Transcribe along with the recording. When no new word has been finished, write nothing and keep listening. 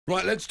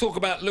Right, let's talk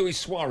about Luis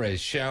Suarez,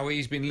 shall we?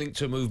 He's been linked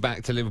to a move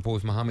back to Liverpool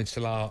if Mohamed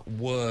Salah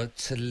were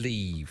to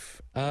leave.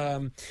 How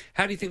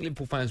do you think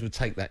Liverpool fans would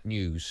take that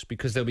news?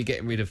 Because they'll be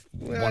getting rid of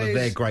one of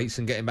their greats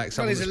and getting back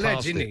someone he's that's a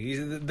past legend, it.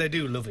 isn't he? They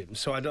do love him,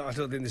 so I don't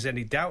think there's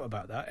any doubt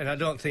about that. And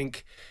I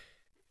think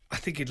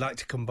he'd like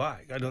to come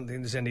back. I don't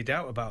think there's any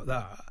doubt about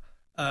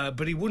that.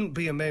 But he wouldn't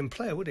be a main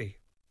player, would he?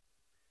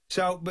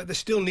 But they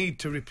still need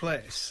to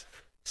replace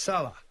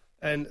Salah.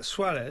 And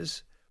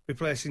Suarez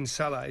replacing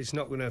Salah is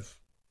not going to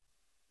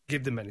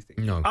give them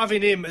anything. No.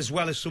 Having him as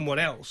well as someone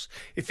else,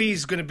 if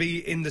he's going to be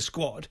in the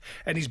squad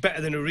and he's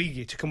better than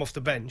Origi to come off the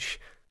bench,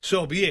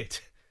 so be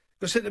it.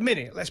 Because at the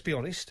minute, let's be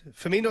honest,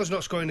 Firmino's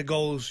not scoring the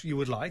goals you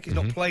would like. He's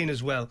not playing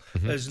as well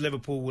as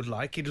Liverpool would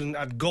like. He doesn't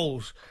add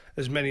goals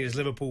as many as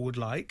Liverpool would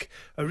like.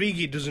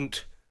 Origi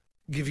doesn't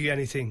give you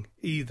anything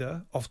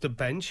either off the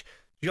bench.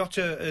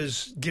 Jota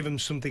has given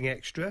something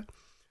extra.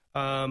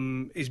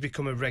 He's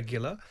become a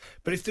regular.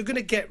 But if they're going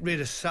to get rid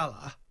of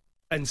Salah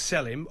and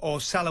sell him, or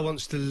Salah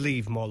wants to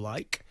leave more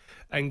like,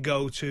 and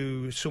go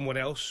to someone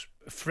else,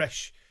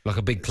 fresh... Like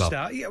a big club.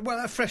 Start. Yeah,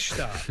 well, a fresh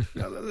start.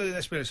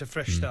 Let's be honest, a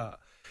fresh start.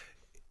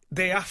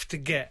 They have to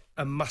get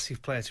a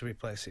massive player to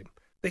replace him.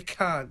 They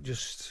can't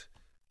just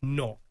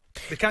not.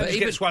 They can't just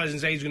get Suarez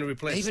and say he's going to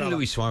replace Salah. Even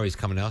Luis Suarez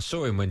coming out. I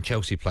saw him when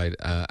Chelsea played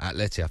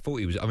Atleti. I thought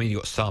he was... I mean, he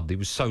got subbed. He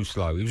was so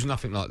slow. He was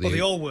nothing like the... Well, they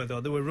all were, though.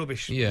 They were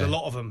rubbish. Yeah. A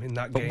lot of them in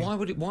that game.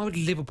 But why would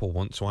Liverpool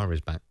want Suarez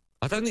back?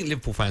 I don't think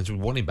Liverpool fans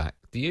would want him back.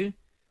 Do you?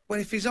 Well,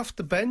 if he's off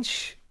the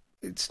bench,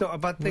 it's not a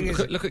bad thing.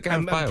 Look at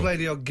Gareth Bale. And play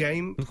the odd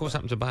game. Look what's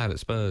happened to Bale at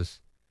Spurs.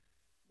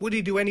 Would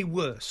he do any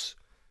worse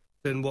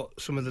than what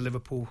some of the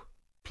Liverpool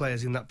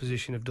players in that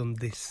position have done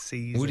this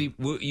season?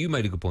 You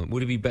made a good point.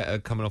 Would he be better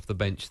coming off the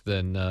bench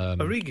than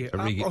Origi?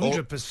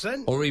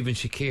 100%. Or even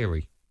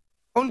Shaqiri?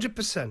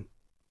 100%.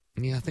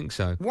 Yeah, I think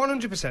so.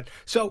 100%.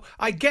 So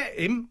I get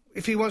him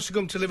if he wants to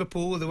come to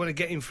Liverpool. They want to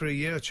get him for a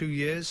year or 2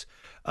 years,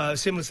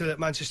 similar to that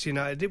Manchester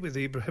United did with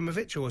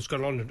Ibrahimovic, who has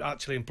gone on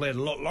and played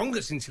a lot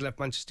longer since he left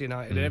Manchester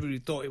United, and everybody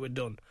thought he were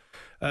done.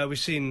 We've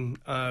seen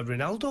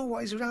Ronaldo.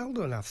 What is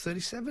Ronaldo now?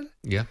 37?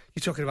 Yeah.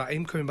 You're talking about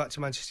him coming back to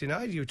Manchester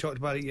United. You talked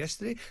about it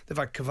yesterday. They've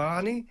had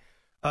Cavani.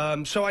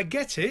 So I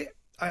get it.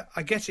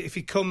 I get it if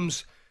he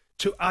comes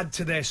to add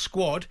to their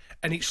squad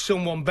and it's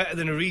someone better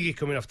than Origi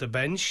coming off the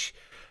bench.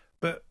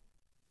 But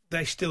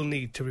they still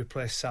need to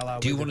replace Salah.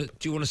 Do you want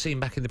to see him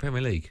back in the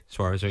Premier League,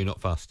 Suarez, or are you not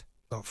fussed?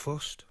 Not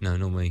fussed. No,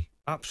 not me.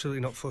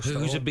 Absolutely not fussed.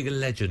 Who's a bigger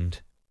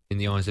legend in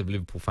the eyes of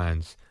Liverpool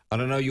fans?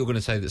 And I know you're going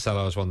to say that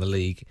Salah has won the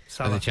league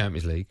and the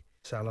Champions League.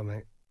 Salah,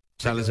 mate.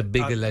 Salah's a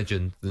bigger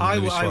legend than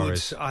Luis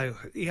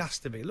Suarez. He has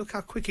to be. Look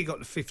how quick he got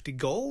to 50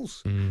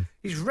 goals.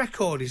 His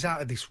record is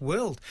out of this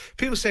world.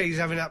 People say he's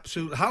having an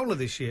absolute howler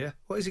this year.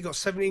 What has he got?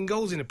 17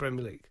 goals in the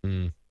Premier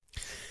League.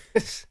 I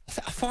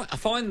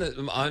find that,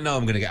 I know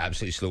I'm going to get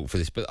absolutely slaughtered for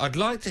this, but I'd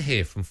like to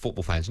hear from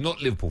football fans,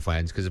 not Liverpool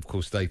fans, because of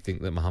course they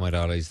think that Muhammad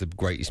Ali is the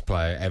greatest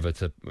player ever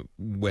to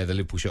wear the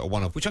Liverpool shirt, or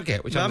one of, which I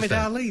get, which Muhammad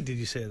I understand. Ali, did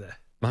you say there?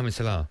 Muhammad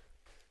Salah.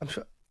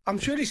 I'm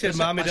sure he said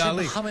Muhammad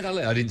Ali. Muhammad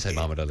Ali. I didn't say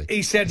Muhammad Ali.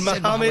 He said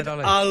Muhammad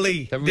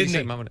Ali, really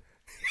didn't he?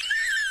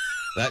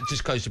 That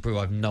just goes to prove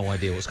I have no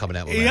idea what's coming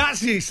out of my He mouth.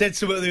 actually said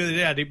something the other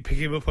day. I didn't pick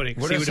him up on it.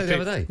 What did he say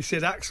the other day? He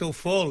said Axel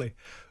Foley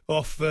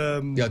off...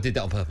 Yeah, I did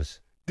that on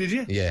purpose. Did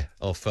you? Yeah,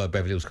 off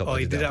Beverly Hills Cop. Oh,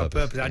 you did that on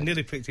purpose. Yeah. I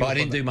nearly picked him up. But I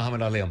didn't do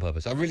Muhammad Ali on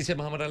purpose. I really said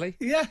Muhammad Ali?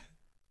 Yeah.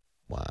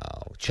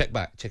 Wow. Check it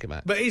back.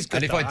 But he's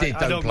good. And if I did,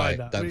 don't play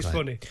mind it. It's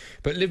funny.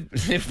 But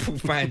Liverpool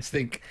fans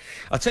think...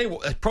 I'll tell you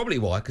what, that's probably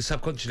why, because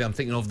subconsciously I'm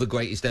thinking of the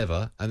greatest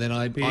ever, and then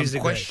I'm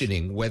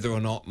questioning whether or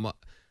not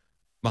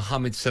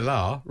Mohamed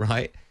Salah,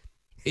 right,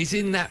 is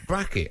in that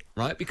bracket,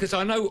 right? Because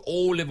I know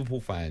all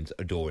Liverpool fans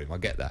adore him. I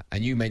get that.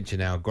 And you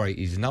mentioned how great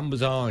his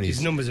numbers are. And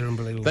his numbers are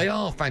unbelievable. They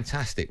are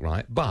fantastic,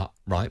 right? But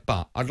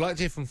I'd like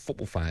to hear from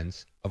football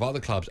fans of other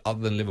clubs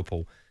other than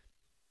Liverpool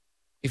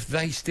if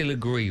they still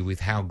agree with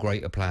how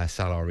great a player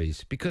Salah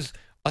is. Because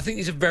I think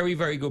he's a very,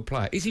 very good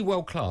player. Is he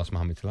world-class,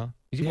 Mohamed Salah?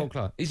 Is he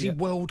world-class? Is he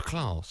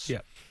world-class?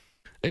 Yeah.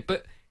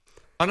 But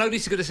I know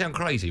this is going to sound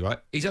crazy, right?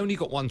 He's only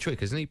got one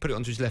trick, hasn't he? Put it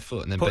onto his left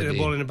foot and then put the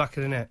ball in the back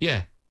of the net.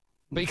 Yeah.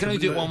 But he can only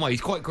do it one way. He's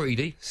quite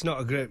greedy. It's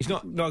not a great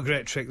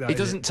trick, that. He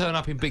doesn't turn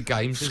up in big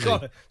games, does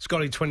he?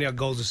 Scoring 20-odd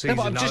goals a season.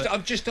 No, but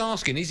I'm just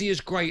asking, is he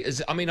as great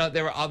as... I mean,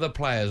 there are other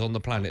players on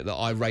the planet that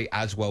I rate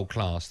as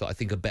world-class that I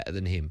think are better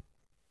than him.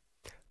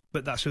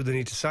 But that's who they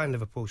need to sign,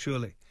 Liverpool,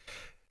 surely.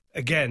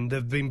 Again,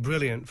 they've been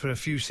brilliant for a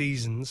few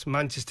seasons.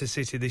 Manchester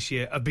City this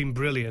year have been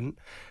brilliant.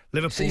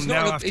 Liverpool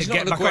now have to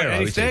get back on.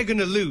 And if they're going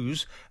to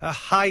lose a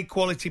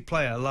high-quality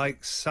player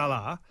like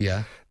Salah,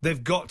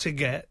 they've got to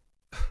get...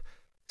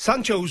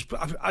 Sancho's,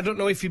 I don't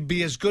know if he'd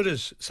be as good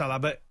as Salah,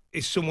 but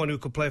is someone who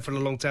could play for a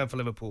long time for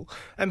Liverpool.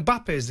 And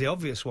Mbappe is the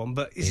obvious one,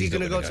 but is he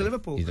going to go to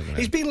Liverpool?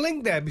 He's been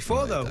linked there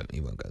before, though. He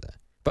won't go there.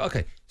 But,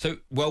 OK, so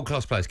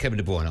world-class players, Kevin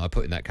De Bruyne, I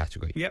put in that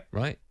category. Yep.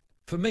 Right?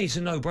 For me, it's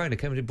a no-brainer.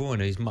 Kevin De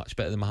Bruyne is much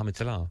better than Mohamed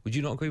Salah. Would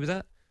you not agree with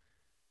that?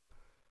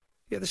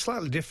 Yeah, they're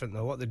slightly different,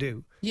 though, what they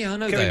do. Yeah, I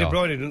know Kevin they De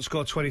Bruyne doesn't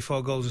score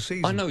 24 goals a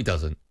season. I know he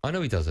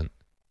doesn't.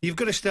 You've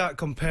got to start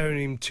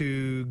comparing him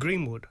to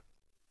Greenwood.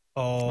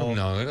 or... Oh,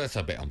 no, that's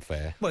a bit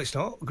unfair. Well, it's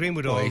not.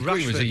 Greenwood or Rashford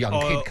Greenwood's a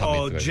young kid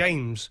coming or through.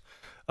 James.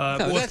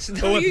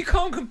 You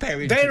can't compare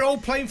him. They're all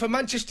playing for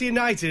Manchester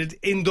United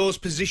in those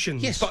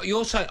positions. Yes, but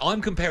you're saying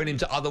I'm comparing him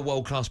to other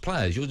world-class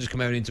players. You're just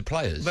comparing him to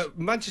players. But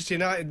Manchester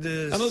United,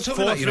 the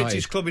fourth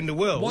richest club in the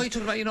world. Why are you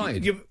talking about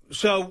United?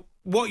 So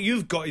what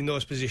you've got in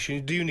those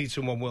positions, do you need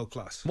someone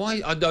world-class?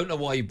 Why? I don't know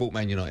why you brought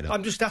Man United up.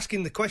 I'm just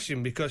asking the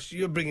question because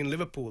you're bringing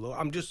Liverpool up.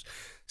 I'm just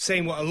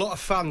saying what a lot of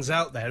fans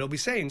out there will be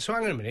saying. So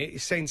hang on a minute,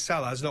 he's saying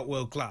Salah's not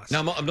world-class. No,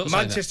 I'm not saying that.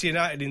 Manchester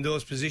United in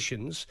those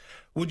positions,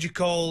 would you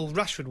call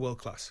Rashford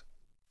world-class?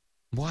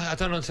 Why? I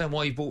don't understand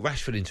why you brought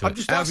Rashford into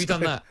it. How have you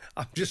done that?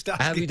 I'm just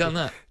asking. How have you done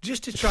that?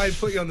 Just to try and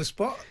put you on the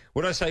spot.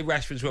 When I say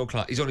Rashford's world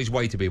class, he's on his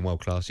way to being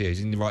world class. Yeah,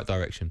 he's in the right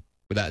direction,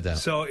 without a doubt.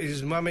 So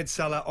is Mohamed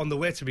Salah on the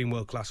way to being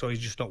world class, or he's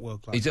just not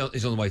world class?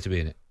 He's on the way to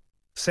being it.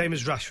 Same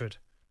as Rashford.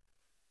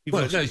 He's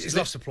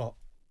lost the plot.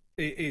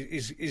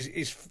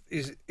 He's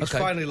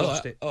finally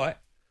lost it. All right.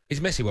 Is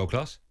Messi world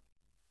class?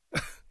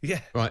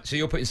 Yeah. Right. So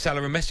you're putting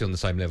Salah and Messi on the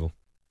same level.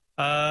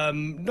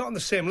 Not on the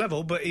same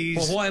level, but he's...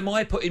 Well, why am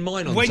I putting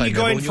mine on the when same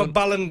level? When you're going for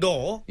Ballon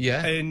d'Or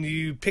yeah. and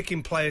you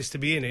picking players to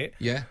be in it,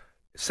 yeah,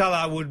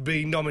 Salah would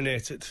be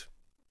nominated.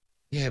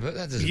 Yeah, but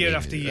that doesn't year mean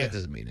after year. That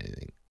doesn't mean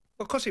anything.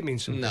 Well, of course it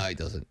means something. No, it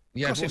doesn't.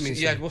 Yeah,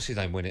 what's his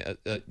name win it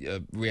at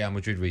Real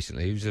Madrid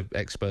recently? He was an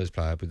ex-Spurs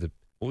player with the...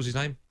 What was his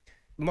name?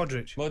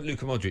 Modric.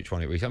 Luka Modric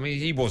won it recently. I mean,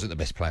 he wasn't the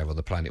best player on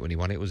the planet when he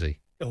won it, was he?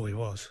 Oh, he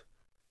was.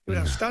 He was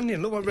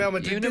outstanding. Look what Real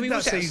Madrid did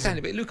that season.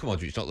 But Luka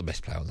Modric's not the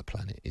best player on the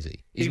planet, is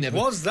he? He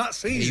was that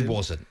season. He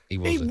wasn't. He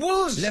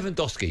was.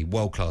 Lewandowski,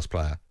 world-class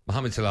player.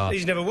 Mohamed Salah.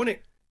 He's never won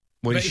it.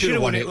 Well, he should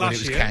have won it when it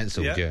was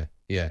cancelled,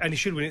 yeah. And he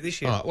should win it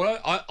this year. All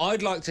right, well,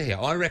 I'd like to hear.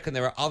 I reckon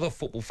there are other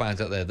football fans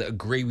out there that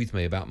agree with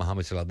me about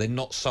Mohamed Salah. They're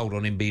not sold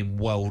on him being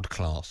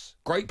world-class.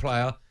 Great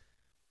player.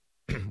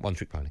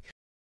 One-trick pony.